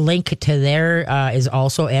their link to there is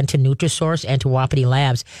also, and to Nutrisource and to Wapiti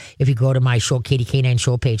Labs. If you go to my show, Katie K9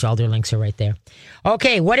 show page, all their links are right there.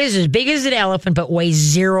 Okay, what is as big as an elephant but weighs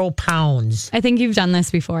 0 pounds? I think you've done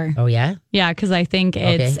this before. Oh, yeah? Yeah, because I think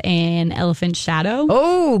it's an elephant shadow.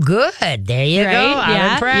 Oh, good. There you go.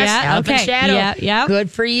 I'm impressed. Yeah, elephant shadow. Yeah.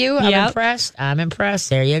 Good for you. I'm impressed.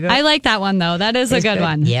 There you go. I like that one, though. That is a good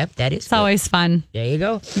one. Yep, that is It's always fun. There you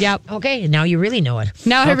go. Yep. Okay, now you really know it.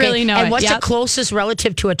 Now I really know it. And what's the closest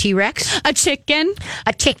relative to a T-Rex? A chicken.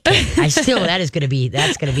 A chicken. That's going to be the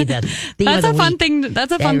theme That's of the a fun week. thing.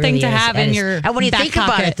 That's a fun thing to have in your And when you back think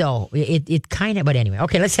pocket. about it, though, it kind of, but anyway.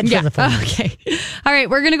 Okay, let's head to the phone. Okay. All right,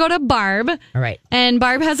 we're going to go to Barb. All right. And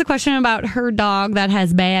Barb has a question about her dog that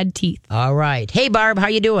has bad teeth. All right. Hey, Barb, how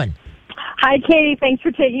you doing? Hi, Katie. Thanks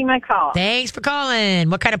for taking my call. Thanks for calling.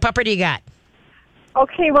 What kind of pupper do you got?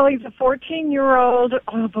 Okay, well, he's a 14-year-old.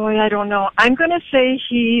 Oh, boy, I don't know. I'm going to say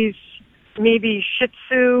he's maybe Shih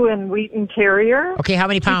Tzu and Wheaten Terrier. Okay, how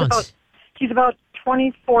many pounds? He's about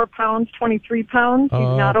 24 pounds, 23 pounds. He's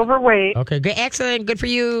not overweight. Okay, good. Excellent. Good for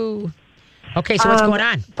you. Okay, so what's going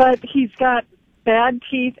on? But he's got bad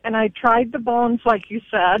teeth, and I tried the bones, like you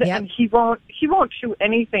said, and he won't chew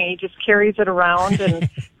anything. He just carries it around and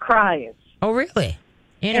cries. Oh, really?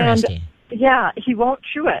 Interesting. And, he won't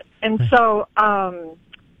chew it. And so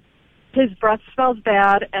his breath smells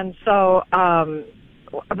bad, and so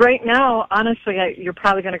right now, honestly, you're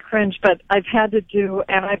probably going to cringe, but I've had to do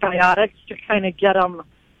antibiotics to kind of get him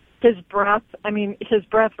his breath. I mean, his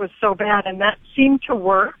breath was so bad, and that seemed to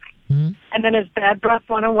work. Mm-hmm. And then his bad breath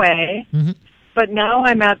went away. Mm-hmm. But now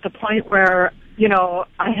I'm at the point where,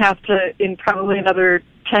 I have to, in probably another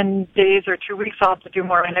 10 days or 2 weeks, I'll have to do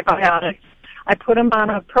more antibiotics. I put him on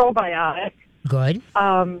a probiotic. Good.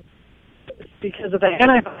 Because of the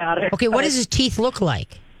antibiotic. Okay, what does his teeth look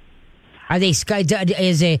like? Are they are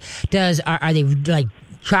they like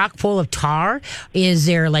chock full of tar? Is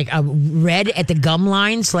there like a red at the gum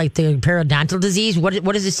lines, like the periodontal disease? What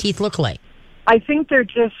does his teeth look like? I think they're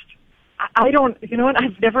just. I don't. You know what?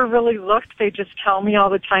 I've never really looked. They just tell me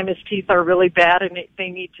all the time his teeth are really bad, and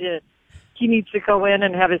he needs to go in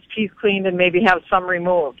and have his teeth cleaned and maybe have some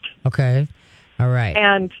removed. Okay. All right.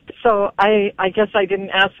 And so I guess I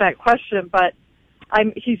didn't ask that question, but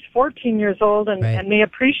he's 14 years old, and they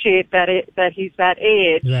appreciate that he's that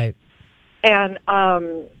age. Right. And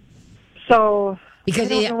so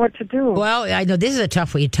because I don't know what to do. Well, I know this is a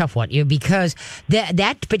tough one, because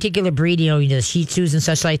that particular breed, the Shih Tzus and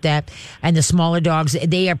such like that, and the smaller dogs,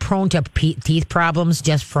 they are prone to teeth problems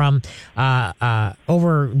just from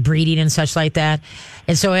overbreeding and such like that.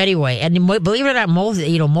 And so anyway, and believe it or not,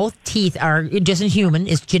 most teeth are just in human.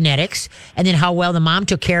 It's genetics, and then how well the mom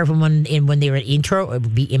took care of them when they were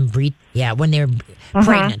when they're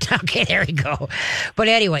pregnant. Okay, there we go. But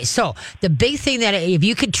anyway, so the big thing that if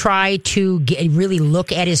you could try to really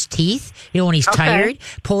look at his teeth, when he's tired,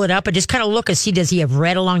 pull it up and just kind of look and see, does he have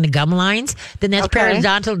red along the gum lines? Then that's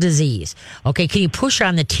periodontal disease. Okay, can you push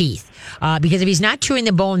on the teeth? Because if he's not chewing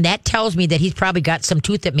the bone, that tells me that he's probably got some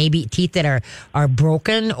teeth that are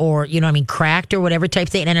broken or, cracked or whatever type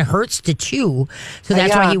thing. And it hurts to chew. So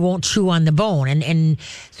that's why he won't chew on the bone. And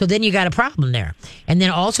so then you got a problem there. And then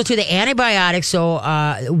also to the antibiotics. So,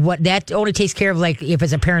 what that only takes care of, like if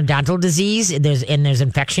it's a periodontal disease, there's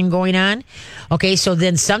infection going on. Okay. Okay, so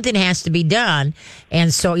then something has to be done.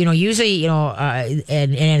 And so, usually, and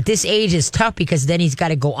at this age it's tough because then he's got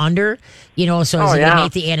to go under, so is he going to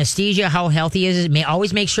make the anesthesia? How healthy is it?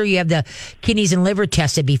 Always make sure you have the kidneys and liver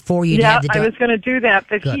tested before you have the I was going to do that,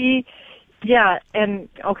 but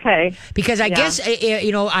okay. Because I guess,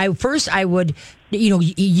 I would,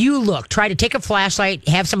 you look, try to take a flashlight,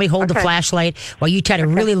 have somebody hold the flashlight while you try to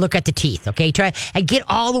really look at the teeth, okay? Try and get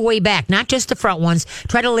all the way back, not just the front ones.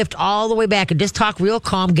 Try to lift all the way back and just talk real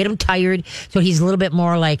calm, get him tired so he's a little bit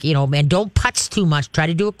more like, and don't putz too much. Try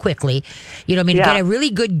to do it quickly, to get a really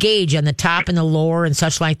good gauge on the top and the lower and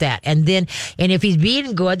such like that. And if he's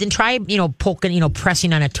being good, then try, poking,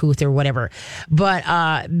 pressing on a tooth or whatever.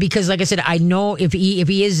 But, because like I said, I know if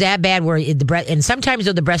he is that bad where the breath, and sometimes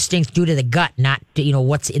though the breath stinks due to the gut, not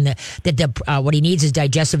what's in what he needs is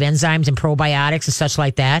digestive enzymes and probiotics and such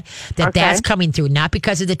like that. That's coming through, not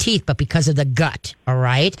because of the teeth, but because of the gut. All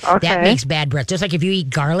right, that makes bad breath. Just like if you eat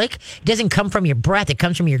garlic, it doesn't come from your breath; it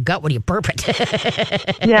comes from your gut when you burp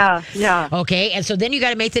it. Yeah. Okay, and so then you got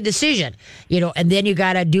to make the decision, and then you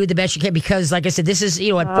got to do the best you can because, like I said, this is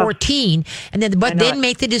at 14, and then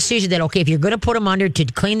make the decision that if you're going to put them under to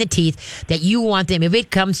clean the teeth, that you want them. If it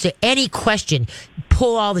comes to any question,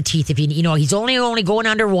 pull all the teeth. If he's only going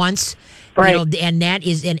under once, right. And that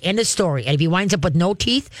is an end of story. And if he winds up with no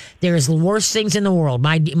teeth, there's worse things in the world.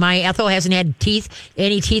 My Ethel hasn't had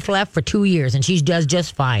any teeth left for 2 years, and she does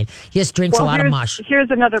just fine. He just drinks a lot of mush.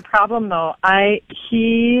 Here's another problem, though. I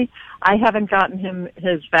haven't gotten him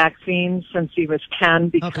his vaccines since he was 10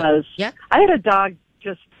 because I had a dog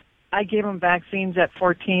I gave him vaccines at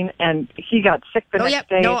 14, and he got sick the next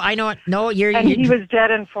day. No, I know it. No, he was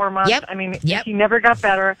dead in 4 months. Yep. I mean, he never got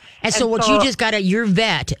better. And so what you just got your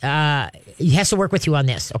vet has to work with you on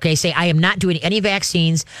this. Okay, say I am not doing any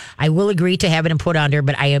vaccines. I will agree to having him put under,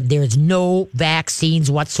 but there's no vaccines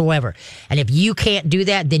whatsoever. And if you can't do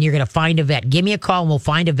that, then you're going to find a vet. Give me a call, and we'll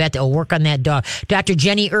find a vet that will work on that dog. Dr.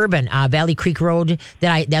 Jenny Urban, Valley Creek Road.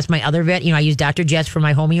 That's my other vet. I use Dr. Jess for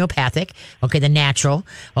my homeopathic. Okay, the natural.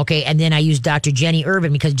 Okay. And then I use Dr. Jenny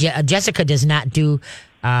Urban because Jessica does not do,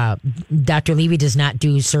 Dr. Levy does not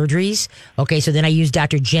do surgeries. Okay, so then I use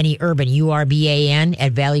Dr. Jenny Urban, URBAN,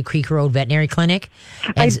 at Valley Creek Road Veterinary Clinic.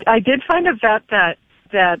 I did find a vet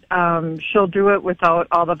that she'll do it without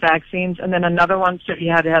all the vaccines, and then another one said he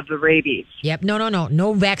had to have the rabies. Yep,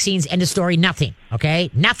 no vaccines, end of story, nothing,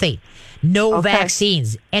 okay? Nothing. No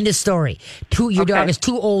vaccines, end of story. Your dog is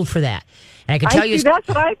too old for that. And I can tell you, that's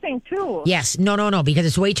what I think too. Yes, no, because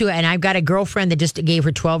it's way too. And I've got a girlfriend that just gave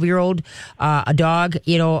her 12-year-old a dog,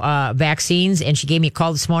 vaccines, and she gave me a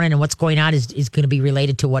call this morning. And what's going on is going to be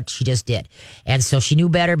related to what she just did. And so she knew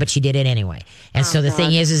better, but she did it anyway. And so the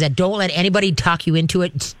thing is that don't let anybody talk you into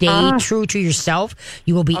it. Stay true to yourself.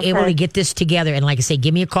 You will be able to get this together. And like I say,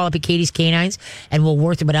 give me a call up at Katie's Canines, and we'll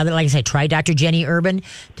work through. But like I say, try Dr. Jenny Urban.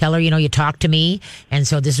 Tell her, you talk to me, and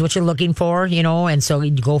so this is what you're looking for, and so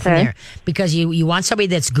you go from there. Because you want somebody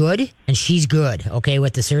that's good, and she's good, okay,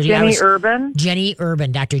 with the surgery. Jenny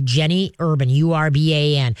Urban, Dr. Jenny Urban,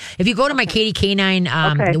 URBAN. If you go to my Katie Canine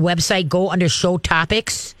website, go under show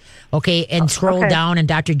topics. Okay, and scroll down, and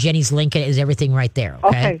Dr. Jenny's link is everything right there.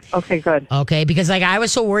 Okay, good. Okay, because I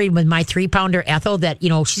was so worried with my 3-pounder Ethel that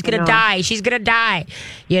she's gonna die. She's gonna die.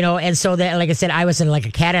 And so that, like I said, I was like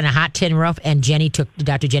a cat in a hot tin roof, and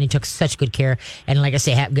Dr. Jenny took such good care, and like I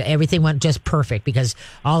say, everything went just perfect because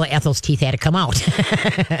all of Ethel's teeth had to come out.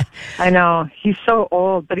 I know he's so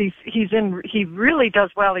old, but he really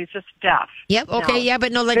does well. He's just deaf. Yep. Okay. Yeah,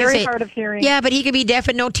 but no, like very I say, hard of hearing. Yeah, but he could be deaf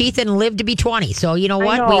and no teeth and live to be 20. So you know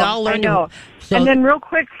what? We all learned. So, and then real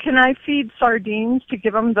quick, can I feed sardines to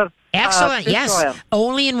give them the excellent? Fish yes, oil?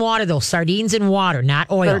 Only in water though. Sardines in water,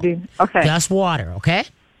 not oil. Okay, just water. Okay.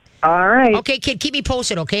 All right. Okay, kid, keep me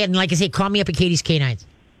posted. Okay, and like I say, call me up at Katie's Canines.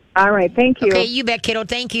 All right, thank you. Okay, you bet, kiddo.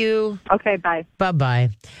 Thank you. Okay, bye. Bye.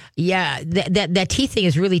 Yeah, that teeth thing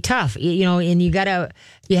is really tough. And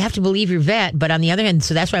you have to believe your vet. But on the other hand,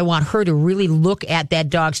 so that's why I want her to really look at that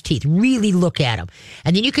dog's teeth. Really look at them,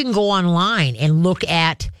 and then you can go online and look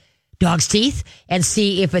at dog's teeth and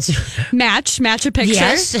see if it's match a picture.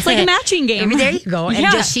 Yes. It's like a matching game. There you go. And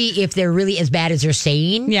just see if they're really as bad as they're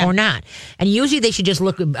saying or not. And usually they should just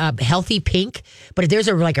look healthy pink. But if there's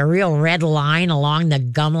a real red line along the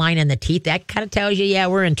gum line and the teeth, that kind of tells you,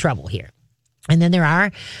 we're in trouble here. And then there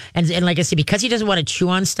are, and like I said, because he doesn't want to chew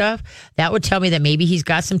on stuff, that would tell me that maybe he's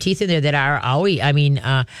got some teeth in there that are always,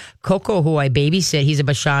 Coco, who I babysit, he's a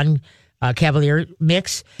Bashan Cavalier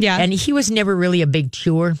mix. Yeah. And he was never really a big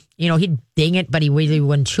chewer. He'd ding it, but he really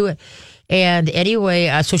wouldn't chew it. And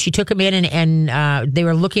anyway, so she took him in, and they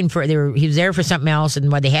were looking for. He was there for something else,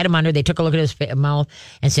 and when they had him under, they took a look at his mouth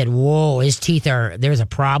and said, "Whoa, his teeth there's a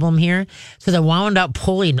problem here." So they wound up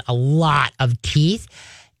pulling a lot of teeth.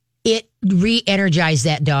 It re-energized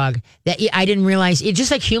that dog. That I didn't realize. It's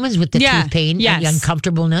just like humans with the tooth pain and the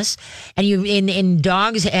uncomfortableness. And in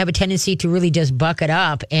dogs have a tendency to really just buck it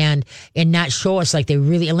up and not show us like they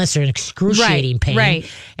really, unless they're in excruciating pain.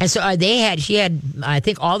 Right. And so she had I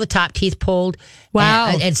think all the top teeth pulled.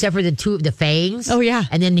 Wow. Except for the fangs. Oh, yeah.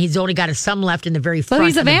 And then he's only got some left in the very front. So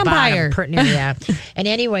he's a vampire. Yeah. And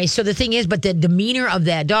anyway, so the thing is, but the demeanor of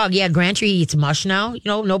that dog, Grancher, he eats mush now,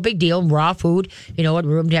 no big deal, raw food, at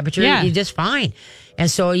room temperature, he's just fine.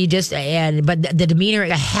 And so but the demeanor,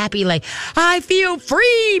 happy, like, I feel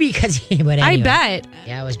free because, but anyway. I bet.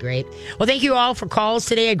 Yeah, it was great. Well, thank you all for calls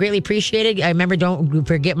today. I greatly appreciate it. I remember, don't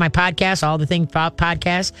forget my podcast, All the Things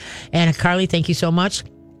podcast. And Carly, thank you so much.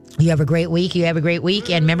 You have a great week.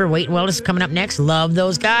 And remember, Weight and Wellness is coming up next. Love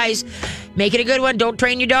those guys. Make it a good one. Don't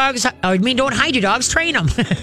train your dogs. Don't hide your dogs. Train them.